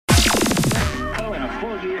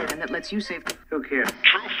here and that lets you save. Who cares?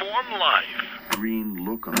 Trueform Life. Green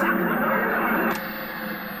look on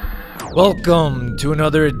Welcome to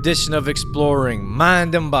another edition of Exploring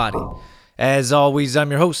Mind and Body. As always,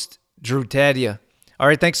 I'm your host, Drew Tadia. All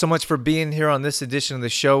right, thanks so much for being here on this edition of the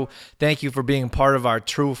show. Thank you for being part of our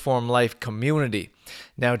Trueform Life community.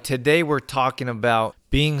 Now, today we're talking about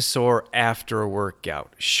being sore after a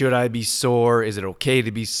workout. Should I be sore? Is it okay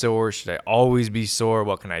to be sore? Should I always be sore?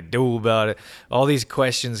 What can I do about it? All these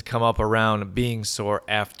questions come up around being sore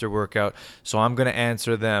after workout. So I'm going to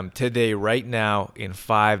answer them today, right now, in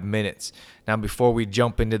 5 minutes. Now, before we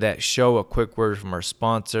jump into that show, a quick word from our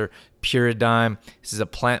sponsor, Puridyme. This is a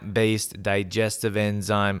plant-based digestive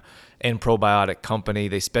enzyme and probiotic company.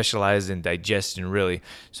 They specialize in digestion, really.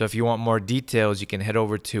 So if you want more details, you can head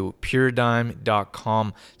over to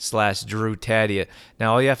puridyme.com/Drew Tadia.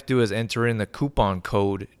 Now, all you have to do is enter in the coupon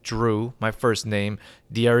code Drew, my first name,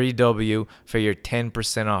 DREW, for your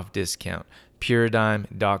 10% off discount.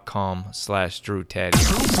 Puridyme.com/Drew Tadia.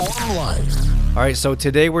 Trueform Life. All right, so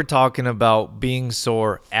today we're talking about being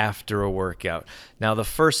sore after a workout. Now, the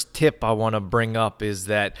first tip I want to bring up is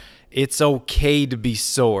that it's okay to be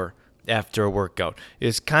sore after a workout.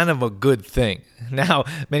 It's kind of a good thing. Now,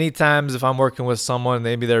 many times if I'm working with someone,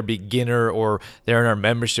 maybe they're a beginner or they're in our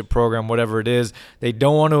membership program, whatever it is, they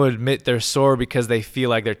don't want to admit they're sore because they feel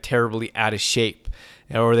like they're terribly out of shape,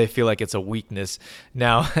 or they feel like it's a weakness.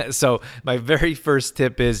 Now, so my very first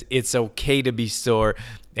tip is it's okay to be sore.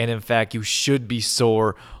 And in fact, you should be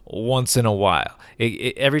sore once in a while.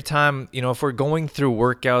 Every time, if we're going through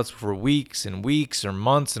workouts for weeks and weeks or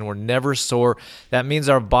months and we're never sore, that means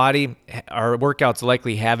our workouts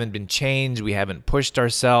likely haven't been changed. We haven't pushed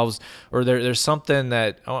ourselves, or there's something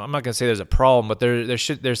that, I'm not going to say there's a problem, but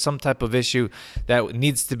there's some type of issue that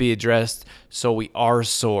needs to be addressed, so we are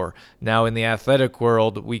sore. Now, in the athletic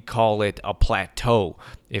world, we call it a plateau.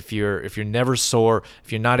 If you're never sore,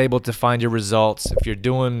 if you're not able to find your results, if you're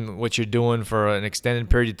doing what you're doing for an extended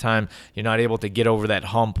period of time, you're not able to get over that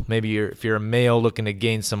hump. Maybe if you're a male looking to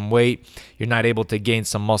gain some weight, you're not able to gain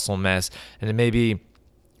some muscle mass. And then maybe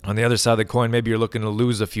on the other side of the coin, maybe you're looking to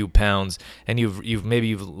lose a few pounds, and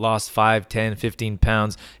you've lost 5, 10, 15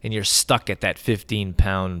 pounds, and you're stuck at that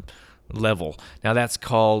 15-pound level. Now that's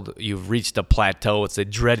called you've reached a plateau. It's a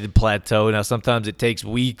dreaded plateau. Now sometimes it takes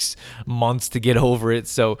weeks, months to get over it.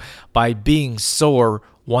 So by being sore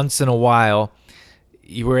once in a while,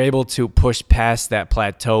 you were able to push past that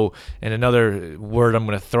plateau. And another word I'm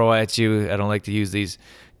going to throw at you, I don't like to use these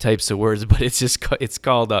types of words, but it's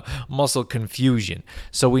called muscle confusion.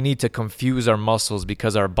 So we need to confuse our muscles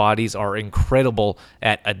because our bodies are incredible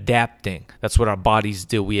at adapting. That's what our bodies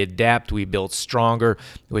do. We adapt, we build stronger,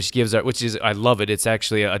 which is I love it. It's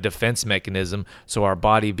actually a defense mechanism. So our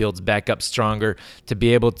body builds back up stronger to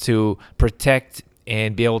be able to protect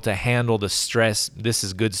and be able to handle the stress. This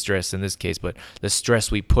is good stress in this case, but the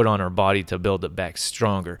stress we put on our body to build it back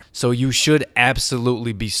stronger. So you should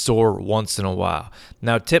absolutely be sore once in a while.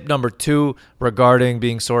 Now, tip number 2 regarding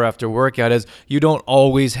being sore after workout is you don't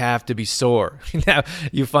always have to be sore. Now,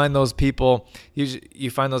 you find those people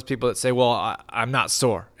that say, well, I'm not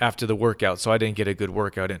sore after the workout, so I didn't get a good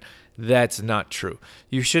workout in. That's not true.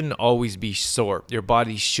 You shouldn't always be sore. Your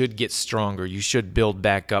body should get stronger. You should build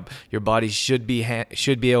back up. Your body should be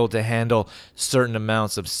able to handle certain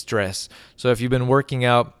amounts of stress. So if you've been working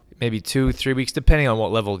out maybe 2-3 weeks, depending on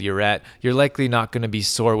what level you're at, you're likely not going to be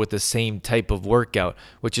sore with the same type of workout,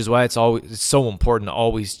 which is why it's so important to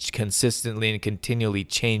always consistently and continually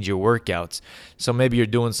change your workouts. So maybe you're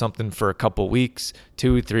doing something for a couple weeks,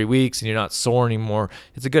 2-3 weeks, and you're not sore anymore.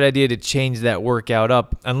 It's a good idea to change that workout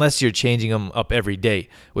up, unless you're changing them up every day,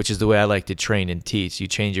 which is the way I like to train and teach. You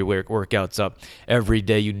change your workouts up every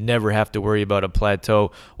day. You never have to worry about a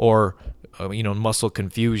plateau or muscle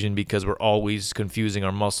confusion, because we're always confusing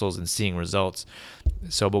our muscles and seeing results.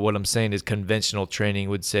 But what I'm saying is conventional training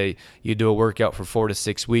would say you do a workout for 4 to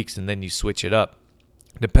 6 weeks and then you switch it up.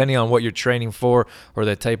 Depending on what you're training for or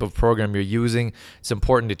the type of program you're using, it's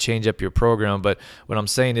important to change up your program. But what I'm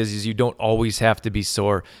saying is you don't always have to be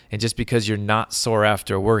sore. And just because you're not sore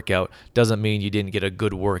after a workout doesn't mean you didn't get a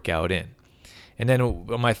good workout in. And then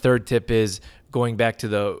my third tip is, going back to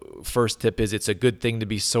the first tip, is it's a good thing to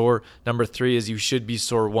be sore. Number 3 is you should be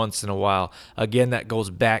sore once in a while. Again, that goes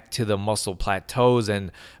back to the muscle plateaus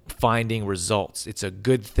and finding results. It's a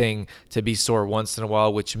good thing to be sore once in a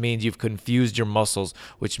while, which means you've confused your muscles,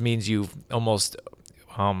 which means you've almost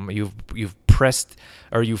you've pressed,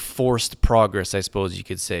 or you've forced progress, I suppose you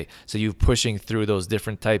could say. So you're pushing through those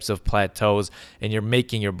different types of plateaus, and you're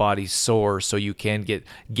making your body sore so you can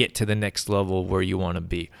get to the next level where you want to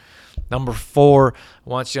be. Number 4, I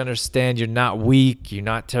want you to understand you're not weak. You're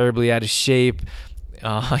not terribly out of shape.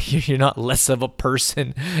 You're not less of a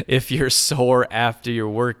person if you're sore after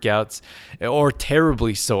your workouts or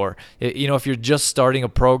terribly sore. If you're just starting a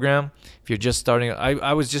program, if you're just starting,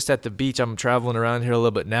 I was just at the beach. I'm traveling around here a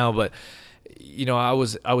little bit now, but I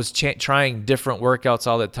was trying different workouts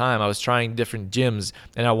all the time. I was trying different gyms,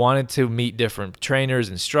 and I wanted to meet different trainers,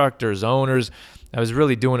 instructors, owners. I was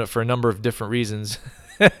really doing it for a number of different reasons.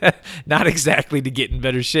 Not exactly to get in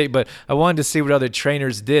better shape, but I wanted to see what other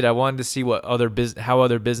trainers did. I wanted to see what how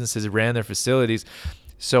other businesses ran their facilities.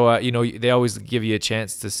 So they always give you a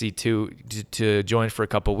chance to see to join for a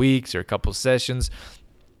couple weeks or a couple sessions.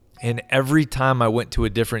 And every time I went to a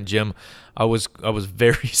different gym, I was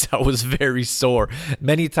very sore.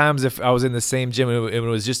 Many times, if I was in the same gym and it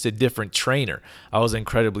was just a different trainer, I was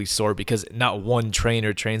incredibly sore because not one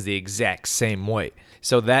trainer trains the exact same way.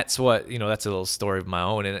 So that's what that's a little story of my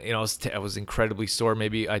own. And I was incredibly sore.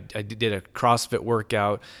 Maybe I did a CrossFit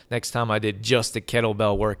workout. Next time I did just a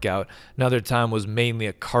kettlebell workout. Another time was mainly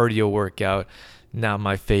a cardio workout. Not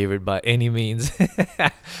my favorite by any means.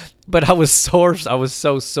 But I was sore. I was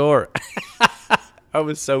so sore. I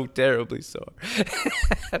was so terribly sore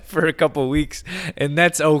for a couple of weeks. And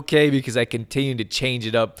that's okay because I continued to change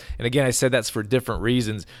it up. And again, I said that's for different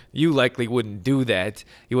reasons. You likely wouldn't do that.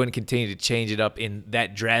 You wouldn't continue to change it up in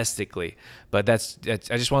that drastically. But that's I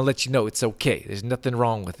just want to let you know it's okay. There's nothing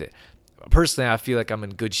wrong with it. Personally, I feel like I'm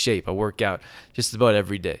in good shape. I work out just about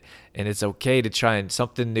every day. And it's okay to try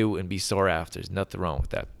something new and be sore after. There's nothing wrong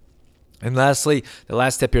with that. And lastly, the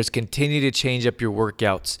last step here is continue to change up your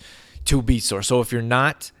workouts to be sore. So if you're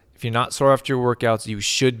not sore after your workouts, you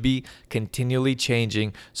should be continually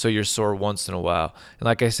changing so you're sore once in a while. And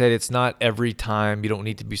like I said, it's not every time. You don't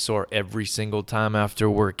need to be sore every single time after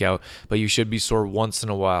a workout, but you should be sore once in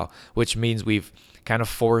a while, which means we've kind of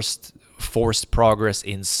forced progress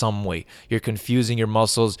in some way. You're confusing your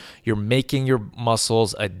muscles. You're making your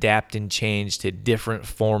muscles adapt and change to different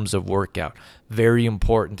forms of workout. Very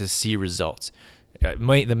important to see results.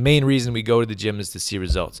 The main reason we go to the gym is to see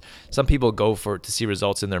results. Some people go to see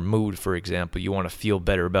results in their mood, for example. You want to feel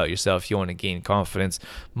better about yourself. You want to gain confidence.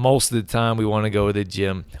 Most of the time, we want to go to the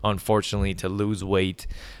gym, unfortunately, to lose weight.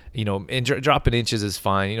 And dropping inches is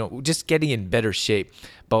fine. Just getting in better shape.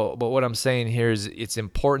 But what I'm saying here is it's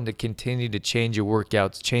important to continue to change up your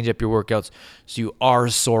workouts so you are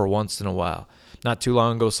sore once in a while. Not too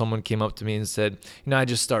long ago, someone came up to me and said, I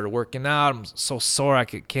just started working out. I'm so sore I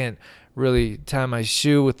can't really tie my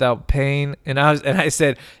shoe without pain. And I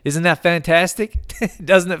said, isn't that fantastic?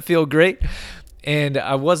 Doesn't it feel great? And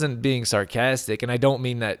I wasn't being sarcastic, and I don't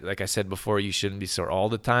mean that, like I said before, you shouldn't be sore all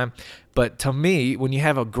the time. But to me, when you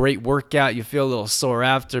have a great workout, you feel a little sore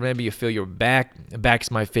after. Maybe you feel your back. Back's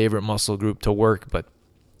my favorite muscle group to work, but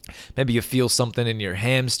maybe you feel something in your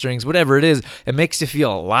hamstrings, whatever it is, it makes you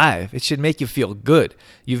feel alive. It should make you feel good.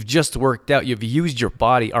 You've just worked out. You've used your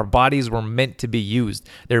body. Our bodies were meant to be used.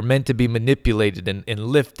 They're meant to be manipulated and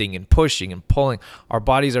lifting and pushing and pulling. Our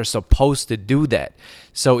bodies are supposed to do that.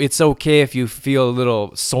 So it's okay if you feel a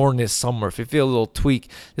little soreness somewhere, if you feel a little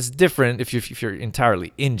tweak. It's different if you're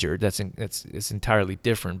entirely injured. It's entirely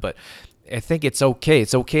different. But I think it's okay.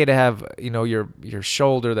 It's okay to have your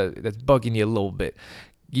shoulder that's bugging you a little bit.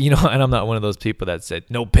 And I'm not one of those people that said,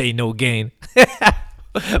 no pain, no gain.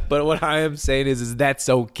 But what I am saying is that's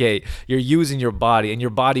okay. You're using your body, and your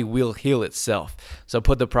body will heal itself. So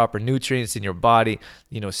put the proper nutrients in your body,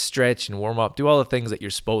 stretch and warm up, do all the things that you're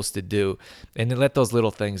supposed to do, and then let those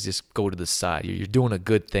little things just go to the side. You're doing a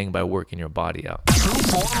good thing by working your body out.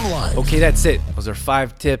 Okay, that's it. Those are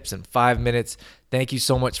 5 tips in 5 minutes. Thank you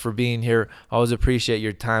so much for being here. I always appreciate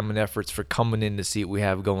your time and efforts for coming in to see what we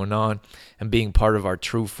have going on and being part of our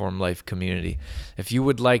True Form Life community. If you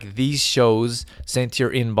would like these shows sent to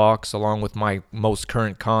your inbox along with my most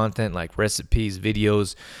current content like recipes,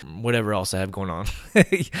 videos, whatever else I have going on,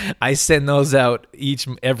 I send those out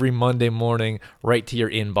every Monday morning right to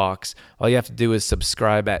your inbox. All you have to do is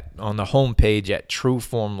subscribe on the homepage at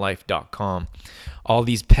trueformlife.com. All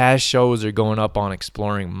these past shows are going up on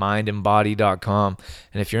exploringmindandbody.com.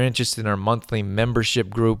 And if you're interested in our monthly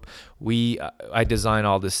membership group, I design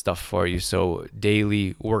all this stuff for you. So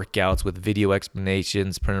daily workouts with video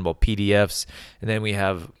explanations, printable PDFs, and then we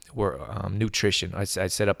have nutrition. I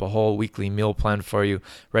set up a whole weekly meal plan for you,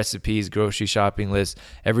 recipes, grocery shopping list,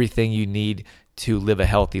 everything you need to live a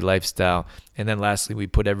healthy lifestyle. And then lastly, we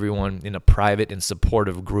put everyone in a private and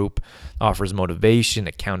supportive group, offers motivation,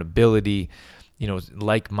 accountability,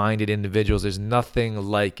 like-minded individuals. There's nothing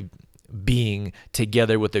like being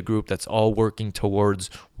together with a group that's all working towards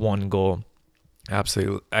one goal.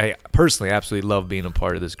 Absolutely. I personally absolutely love being a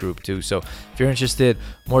part of this group too. So if you're interested,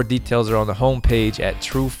 more details are on the homepage at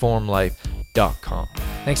trueformlife.com.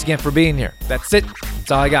 Thanks again for being here. That's it.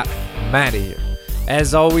 That's all I got. I'm out of here.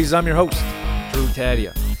 As always, I'm your host, Drew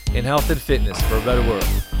Tadia, in health and fitness for a better world.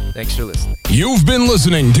 Thanks for listening. You've been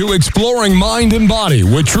listening to Exploring Mind and Body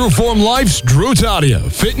with Trueform Life's Drew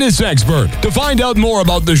Tadia, fitness expert. To find out more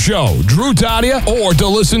about the show, Drew Tadia, or to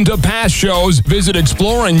listen to past shows, visit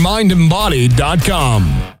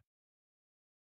exploringmindandbody.com.